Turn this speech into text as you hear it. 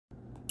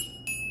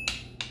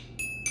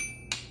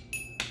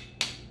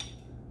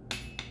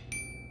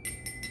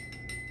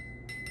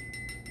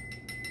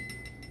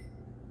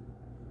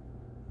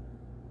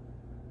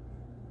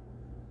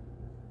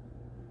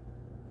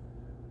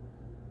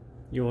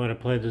You want to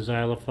play the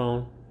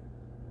xylophone?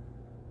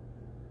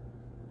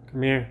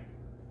 Come here.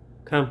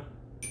 Come.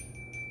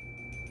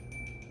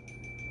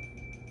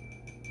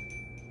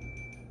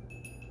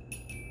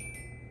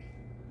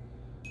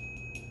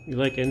 You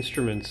like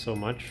instruments so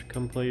much,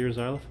 come play your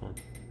xylophone.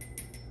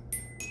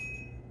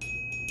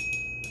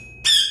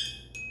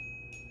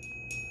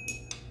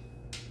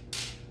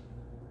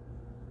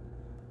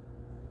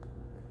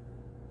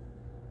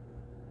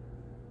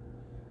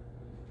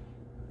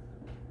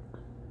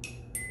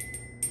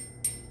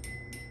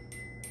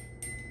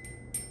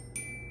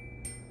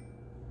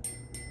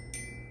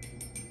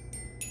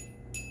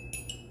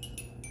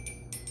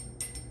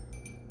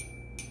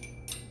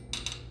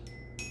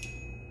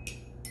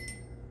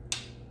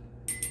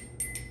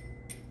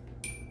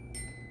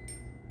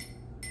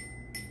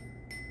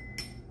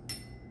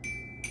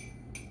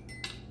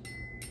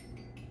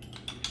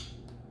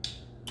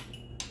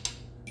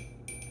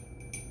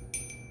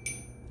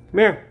 Come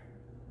here.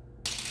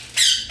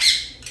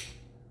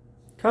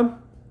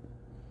 Come.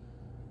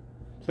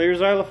 Play your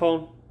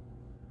xylophone.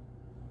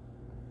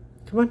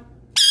 Come on.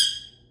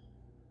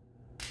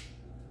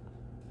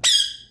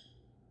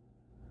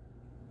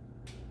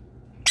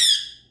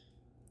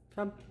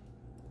 Come.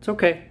 It's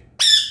okay.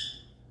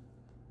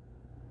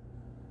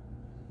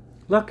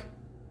 Look.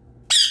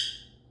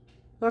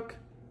 Look.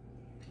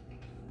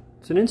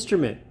 It's an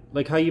instrument.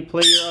 Like how you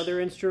play your other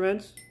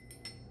instruments.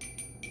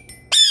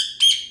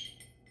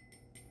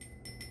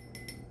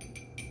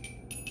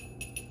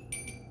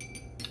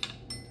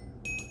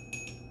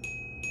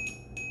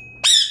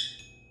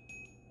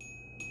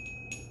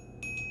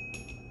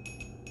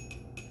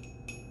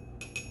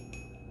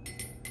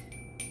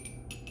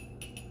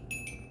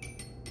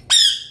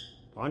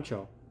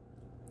 Pancho,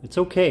 it's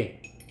okay.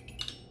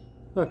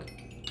 Look.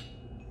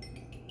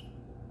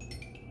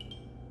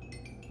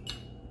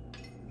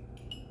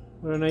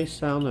 What a nice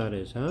sound that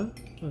is, huh?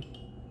 Look.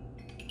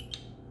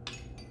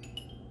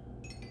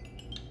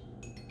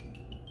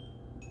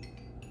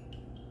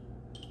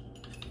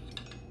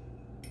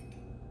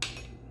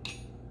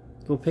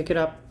 Go pick it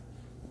up.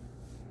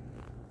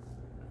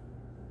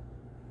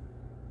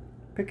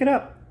 Pick it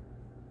up.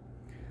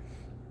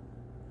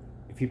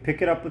 If you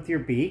pick it up with your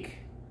beak,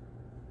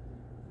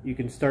 you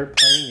can start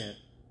playing it.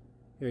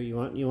 Here, you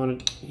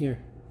want it here.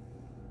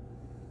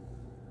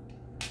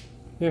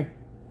 Here.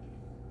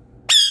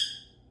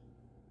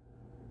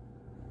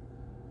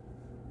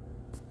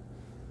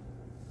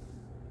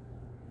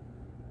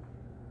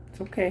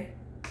 It's okay.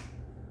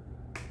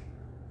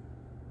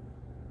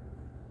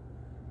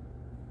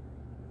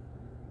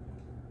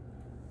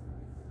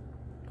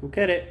 Go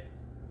get it.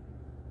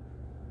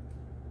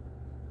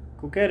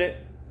 Go get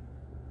it.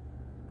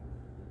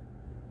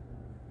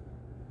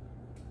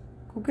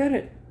 Go get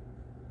it.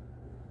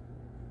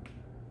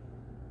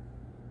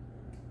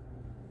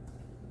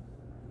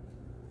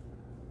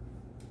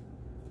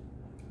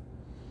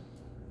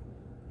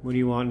 What do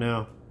you want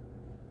now?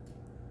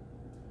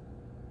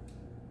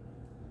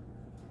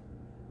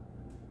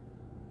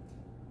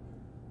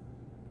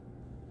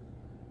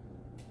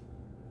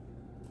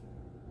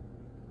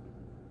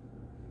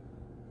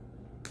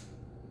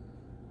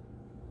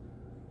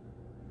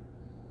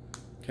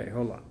 Okay,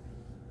 hold on.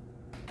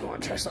 I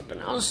want to try something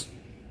else.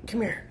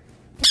 Come here.